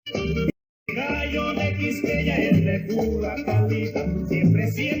X, que ella es de pura calidad. Siempre,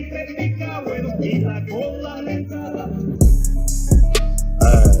 siempre pica bueno y la cola le entrada.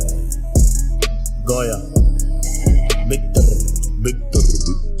 Goya. Victor.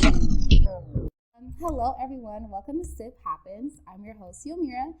 Hello, everyone. Welcome to Sip Happens. I'm your host,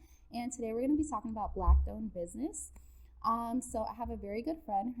 Yomira, and today we're going to be talking about Black-owned business. So I have a very good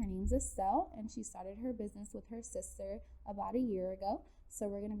friend. Her name's Esthel, and she started her business with her sister about a year ago. So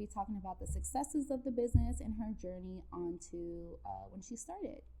we're going to be talking about the successes of the business and her journey on to when she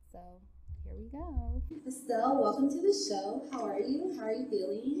started. So here we go. Esthel, welcome to the show. How are you? How are you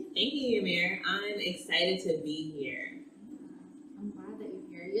feeling? Thank you, Yomira. I'm excited to be here. I'm glad that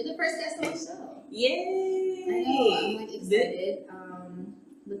you're here. You're the first guest on the show. Yay! I know. I'm like excited.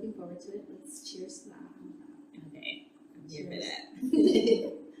 Looking forward to it. Let's cheers to that. Okay. I'm here for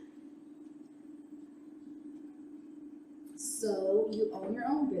that. So you own your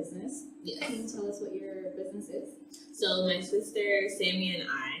own business. Yes. Can you tell us what your business is? So my sister, Sammy, and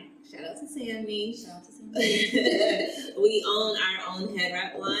I, shout out to Sammy. Shout out to Sammy. We own our own head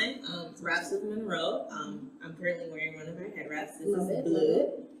wrap line, Wraps with Monroe. I'm currently wearing one of our head wraps. This is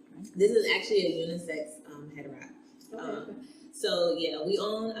blue. This is actually a unisex head wrap. Okay. So yeah, we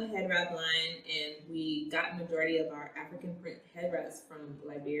own a head wrap line, and we got majority of our African print head wraps from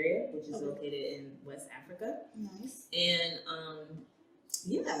Liberia, which is located in West Africa. Nice. And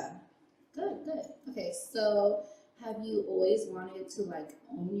yeah. Good. Okay, so have you always wanted to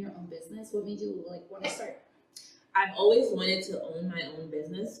own your own business? What made you want to start? I've always wanted to own my own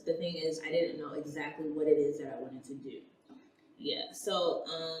business. The thing is, I didn't know exactly what it is that I wanted to do. Yeah, so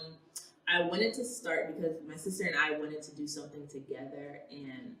I wanted to start because my sister and I wanted to do something together,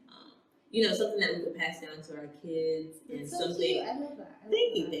 and something that we could pass down to our kids, and so something. Cute. I love that.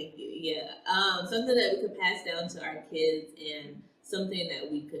 Thank you. Yeah, something that we could pass down to our kids, and something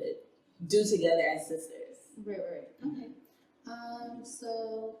that we could do together as sisters. Right. Okay.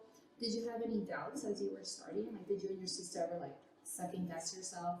 So did you have any doubts as you were starting? Did you and your sister ever second guess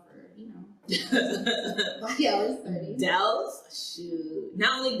yourself, or I was 30. Doubts? Shoot.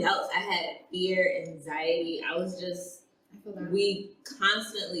 Not only doubts, I had fear, anxiety. I feel that. We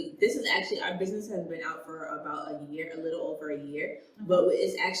constantly, this is actually, our business has been out for about a year, a little over a year, but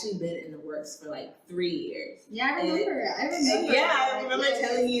it's actually been in the works for 3 years. Yeah, I remember. I remember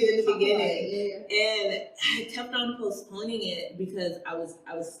telling you in the beginning. And I kept on postponing it because I was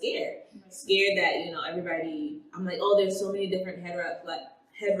scared. Scared that, everybody, I'm like, oh, there's so many different head wrap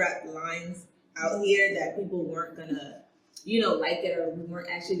lines out here that people weren't gonna, like it, or we weren't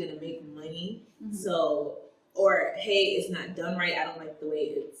actually gonna make money. Mm-hmm. So, or hey, it's not done right. I don't like the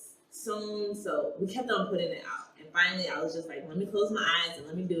way it's sewn. So we kept on putting it out. And finally I was just like, let me close my eyes and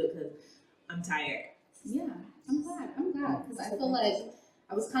let me do it because I'm tired. Yeah, I'm glad. Because I feel like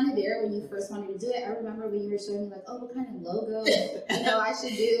I was kind of there when you first wanted to do it. I remember when you were showing me what kind of logo I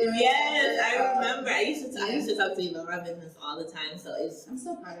should do. Yes, I remember. I used to talk to you about my business all the time. So I'm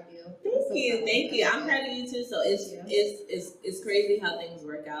so proud of you. Thank you. I'm proud of you too. So it's crazy how things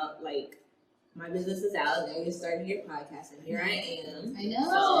work out. My business is out. Now you're starting your podcast, and here I am. I know.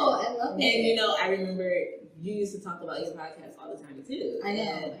 I love it. And I remember you used to talk about your podcast all the time too. I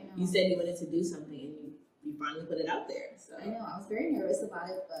know. You said you wanted to do something, and you finally put it out there. So I know. I was very nervous about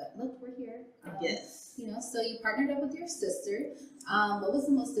it, but look, we're here. Yes. So you partnered up with your sister. What was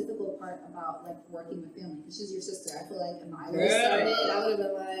the most difficult part about working with family? Because she's your sister. I feel like if I would have started, I would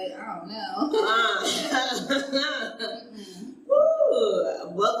have been I don't know.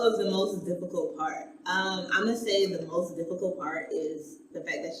 What was the most difficult part? I'm gonna say the most difficult part is the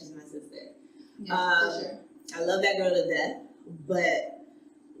fact that she's my sister. Yeah, for sure. I love that girl to death, but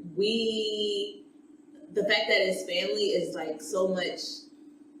the fact that it's family is so much.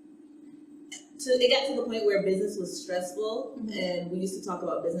 It got to the point where business was stressful, and we used to talk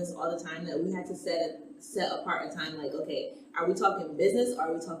about business all the time, that we had to set apart a time okay, are we talking business or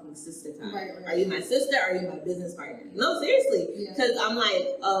are we talking sister time? Right. Are you my sister or are you my business partner? No, seriously. Because I'm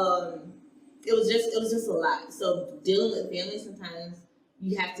it was just a lot. So dealing with family, sometimes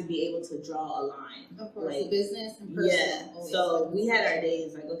you have to be able to draw a line. Of course, business and personal. Yeah. So we had our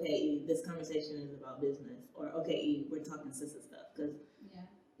days okay, E, this conversation is about business, or okay, E, we're talking sister stuff, because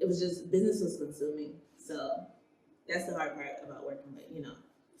it was just, business was consuming. So that's the hard part about working with,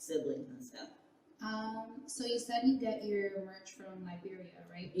 siblings and stuff. So you said you get your merch from Liberia,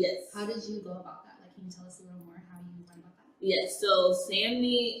 right? Yes. How did you go about that? Can you tell us a little more how you went about that? Yes. So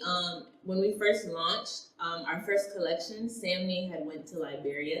Sammy, when we first launched our first collection, Sammy had went to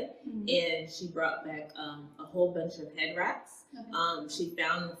Liberia, and she brought back a whole bunch of head wraps. Okay. She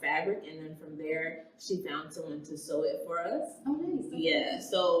found the fabric, and then from there, she found someone to sew it for us. Oh, nice. Okay. Yeah.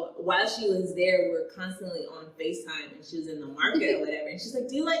 So while she was there, we were constantly on FaceTime, and she was in the market or whatever. And she's like,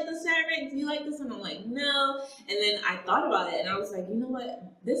 "Do you like this fabric? Do you like this?" And I'm like, "No." And then I thought about it, and I was like, "You know what?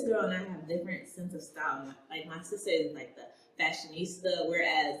 This girl and I have different sense of style. Like my sister is like the fashionista,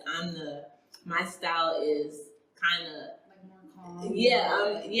 whereas my style is kind of Like more calm.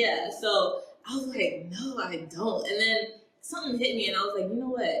 yeah. So I was like, no, I don't. And then something hit me, and I was like, you know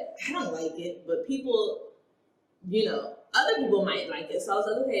what? I don't like it, but people, other people might like it. So I was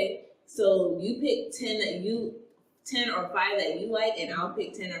like, okay. So you pick 10 or 5 that you like, and I'll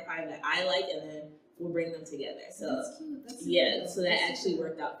pick 10 or 5 that I like, and then we'll bring them together. So That's cute. That's yeah, so that actually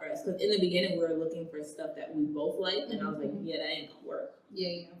worked out for us. Because in the beginning, we were looking for stuff that we both liked, and I was like, yeah, that ain't gonna work.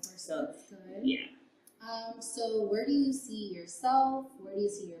 Yeah, of course. So That's good. yeah. So where do you see yourself? Where do you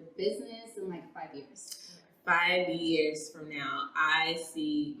see your business in like 5 years? 5 years from now, I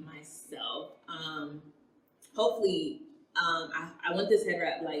see myself. Hopefully, I want this head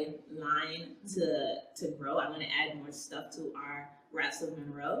wrap line to grow. I want to add more stuff to our Wraps of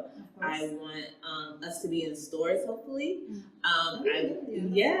Monroe. I want us to be in stores, hopefully.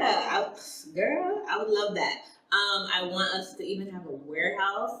 Girl, I would love that. I want us to even have a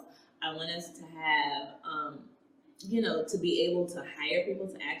warehouse. I want us to have, to be able to hire people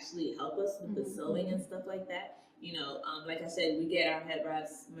to actually help us with the sewing and stuff like that. Like I said, we get our head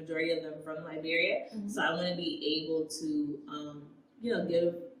wraps, majority of them from Liberia. So I want to be able to,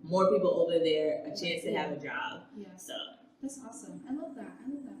 give more people over there a chance to have a job. Yeah. So that's awesome. I love that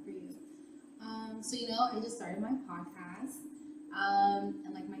for you. So I just started my podcast,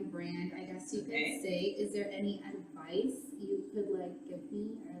 and like my brand, I guess you could say. Is there any advice you could like give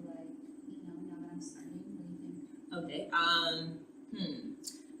me, or like now that I'm starting? What do you think? Okay.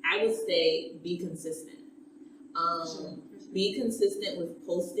 I would say be consistent. Sure. Be consistent with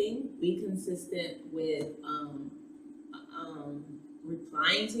posting. Be consistent with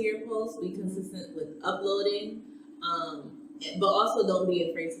replying to your posts. Be consistent with uploading. But also don't be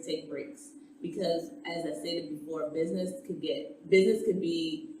afraid to take breaks, because as I stated before, business could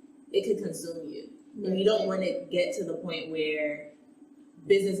consume you. And you don't want to get to the point where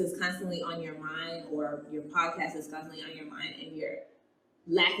business is constantly on your mind, or your podcast is constantly on your mind, and you're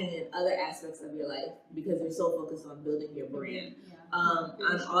lacking in other aspects of your life because you're so focused on building your brand.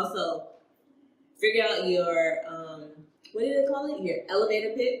 And also figure out your what do they call it? Your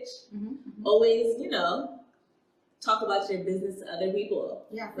elevator pitch. Always, talk about your business to other people.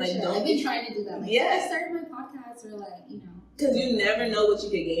 Yeah, for sure. I've been trying to do that. Like, I started my podcast, or like, because you never know what you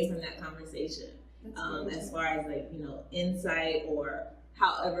could gain from that conversation. As far as like, insight, or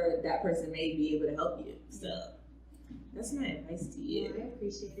however that person may be able to help you. So that's my advice to you. I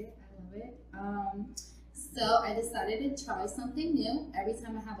appreciate it. I love it. So I decided to try something new. Every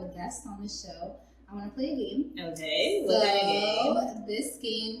time I have a guest on the show, I want to play a game. Okay. What kind of game? This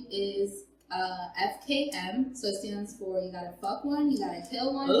game is FKM. So it stands for you gotta fuck one, you gotta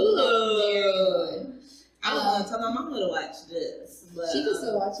kill one, you gotta marry one. I was gonna tell my mama to watch this, but she can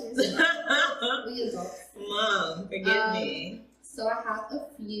still watch it. We adults. Mom, forgive me. So I have a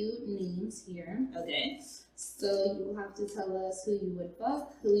few names here. Okay. So you will have to tell us who you would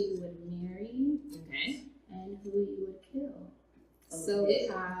fuck, who you would marry, okay, and who you would kill. Okay. So we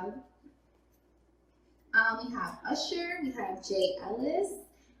have Usher, we have Jay Ellis,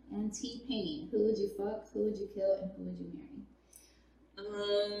 and T-Pain. Who would you fuck, who would you kill, and who would you marry?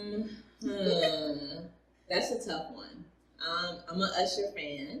 That's a tough one. I'm an Usher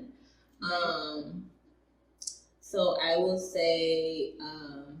fan. So I will say,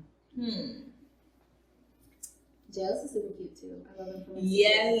 Jay Ellis is super cute too. I love him for he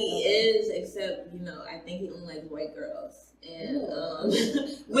is, except, I think he only likes white girls. And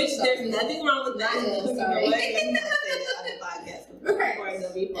which there's nothing wrong with that. Sorry. Let me not say that on the podcast. Right.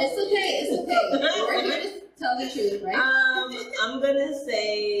 It's okay. We're here to tell the truth, right? I'm gonna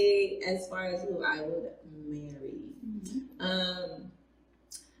say, as far as who I would marry,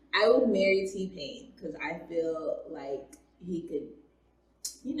 I would marry T-Pain, because I feel like he could,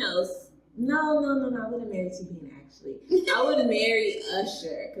 no, I wouldn't marry T-Pain actually. I would marry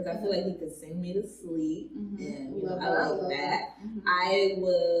Usher, because I feel like he could sing me to sleep, and I like that. I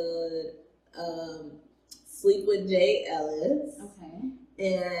would sleep with Jay Ellis. Okay.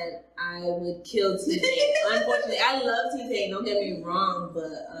 And I would kill T-Pain. Unfortunately, I love T-Pain, don't get me wrong,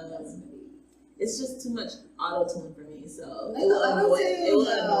 but it's just too much auto-tune for me, so it will annoy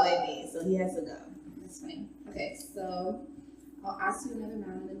me, so he has to go. That's fine. Okay, so I'll ask you another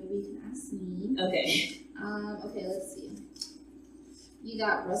round, and then maybe you can ask me. Okay. Okay, let's see. You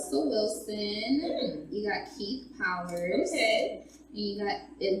got Russell Wilson. You got Keith Powers. Okay. And you got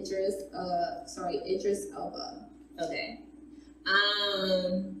Idris Elba. Okay.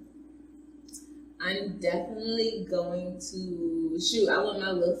 I'm definitely going to shoot. I want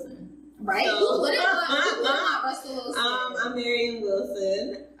my Wilson. Right? So, Who wouldn't want Russell Wilson? I'm marrying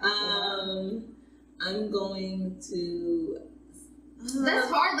Wilson. I'm going to. That's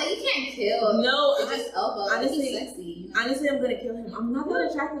hard. Like, you can't kill. No, Idris Elba. honestly, He's sexy. Honestly, I'm gonna kill him. I'm not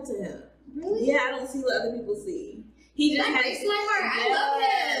that attracted to him. Really? Yeah, I don't see what other people see. He just that breaks my heart. I love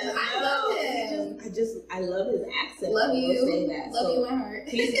him. I love his accent. Love you. Say that. Love you in my heart.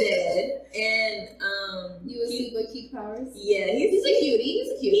 He's dead, and you will see with Keith Powers. Yeah, he's a cutie. He's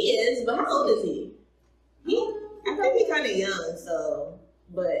a cutie. He is, but how old is he? I think he's kind of young. So,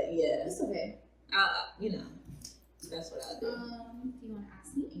 but yeah, it's okay. You know, that's what I'll do. Do you want to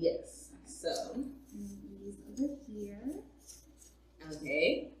ask me? Yes. So these over here.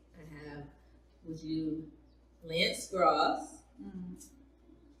 Okay, I have. Would you? Lance Gross,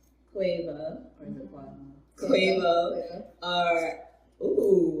 Quavo, or is it Quavo, or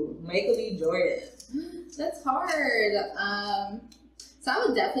Michael B. Jordan. That's hard. So I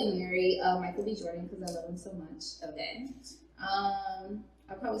would definitely marry Michael B. Jordan because I love him so much. Okay.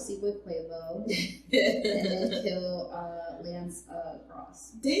 I'd probably sleep with Quavo and then kill Lance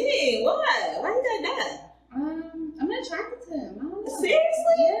Gross. Dang, why? Why you got that? I'm not attracted to him. I don't know.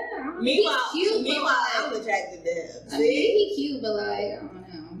 Seriously? Yeah. Meanwhile, he's cute, I'm attracted to him. I mean, he's cute, but like, I don't know. I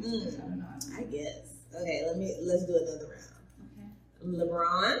don't know. I guess. Okay, let's do another round. Okay.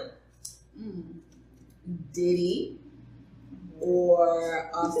 LeBron, Diddy,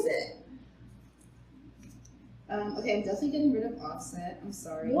 or Offset. Okay, I'm definitely getting rid of Offset. I'm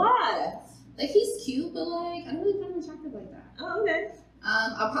sorry. Why? Like, he's cute, but like, I don't really find him attractive like that. Oh, okay.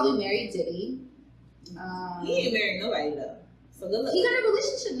 I'll probably marry Diddy. He ain't married nobody though. So good luck. He got a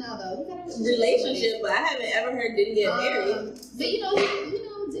relationship now though. He got a relationship, but I haven't ever heard Diddy get married. But you know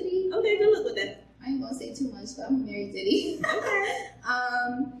Diddy. Okay, good luck with that. I ain't gonna say too much, but I'm gonna marry Diddy. Okay.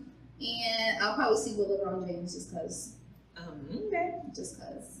 And I'll probably see with LeBron James just cause. Okay. Just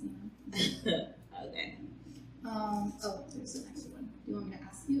cause, you know. Okay. Oh, there's the next one. Do you want me to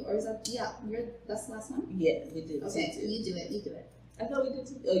ask you, or is that that's the last one? Yeah, we did. Okay, you do it. I thought we did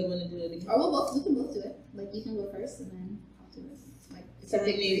too. Oh, you want to do it again? Or we can both do it. Like, you can go first, and then I'll do it. Like, so how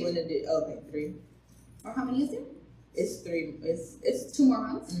many you want to do? Okay, 3. Or how many is there? It's 3. It's 2 more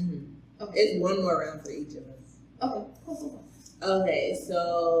rounds. Okay. It's 1 more round for each of us. Okay. Cool. Okay,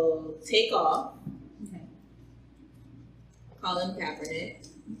 so Take Off. Okay. Colin Kaepernick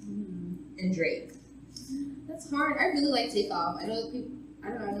and Drake. That's hard. I really like Take Off. I know people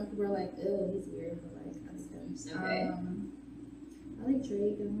are like, oh, he's weird, but like, I just him. Okay. I like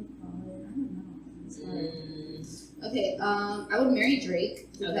Drake and Colin. I don't know. It's hard. Okay. I would marry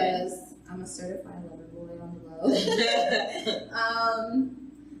Drake because I'm a certified lover boy on the low.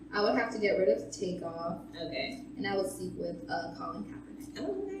 I would have to get rid of Take Off. Okay. And I would sleep with Colin Kaepernick. Oh,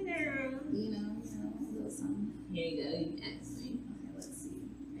 girl. You know, a little something. Here you go. You can ask me. Okay, let's see.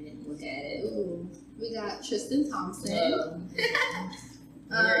 I didn't look at it. Ooh. We got Tristan Thompson.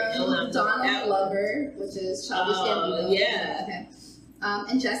 Donald Glover, which is Childish Gambino. Yeah. Okay.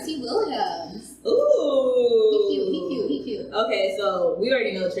 And Jesse Williams. Ooh. He cute. Okay, so we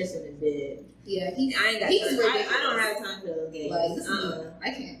already know Tristan is dead. Yeah, I ain't got time. I don't have time for those games. Like, I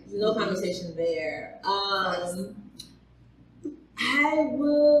can't. No conversation there. I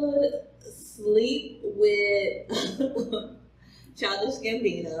would sleep with Childish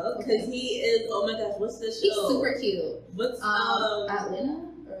Gambino because he is. Oh my gosh, what's the show? He's super cute. What's Atlanta?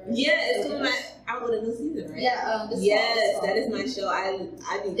 Yeah, it's coming out with a new season, right? Yeah. Yes, that is my show.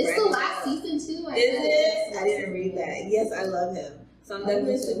 It's the last season too. Is it? I didn't read that. Yes, I love him. So I'm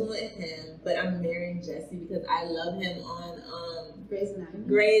definitely sleeping with him, but I'm marrying Jesse because I love him on Grey's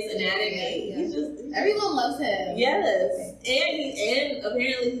Anatomy. Yeah. He's just everyone loves him. Yes, okay. and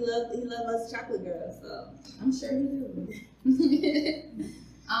apparently he loved us chocolate girls. So I'm sure he do.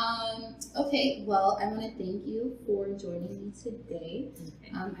 Okay, well, I want to thank you for joining me today.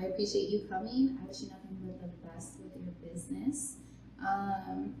 Okay. I appreciate you coming. I wish you nothing but the best with your business.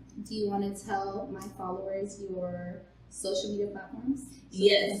 Do you want to tell my followers your social media platforms?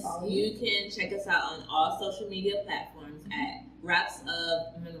 Yes, you can check us out on all social media platforms at Raps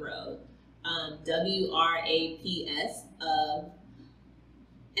of Monroe. WRAPS of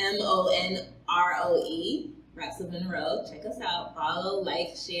MONROE. Raps of Monroe. Check us out. Follow,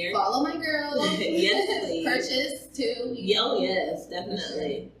 like, share. Follow my girl. Yes, please. Purchase too. Oh, yes,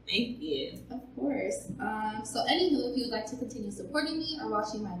 definitely. Thank you. Of course. So, anywho, if you would like to continue supporting me or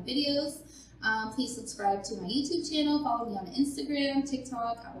watching my videos, Please subscribe to my YouTube channel. Follow me on Instagram,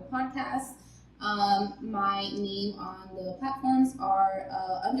 TikTok, Apple Podcasts. My name on the platforms are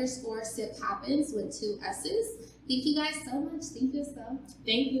 _SipHappens with 2 S's. Thank you guys so much. Thank you, Esthel.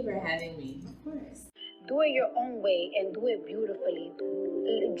 Thank you for having me. Of course. Do it your own way and do it beautifully.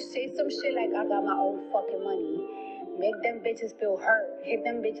 Say some shit like, I got my own fucking money. Make them bitches feel hurt. Hit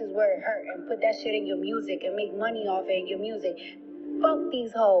them bitches where it hurt and put that shit in your music and make money off it in your music. Fuck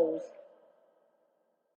these hoes.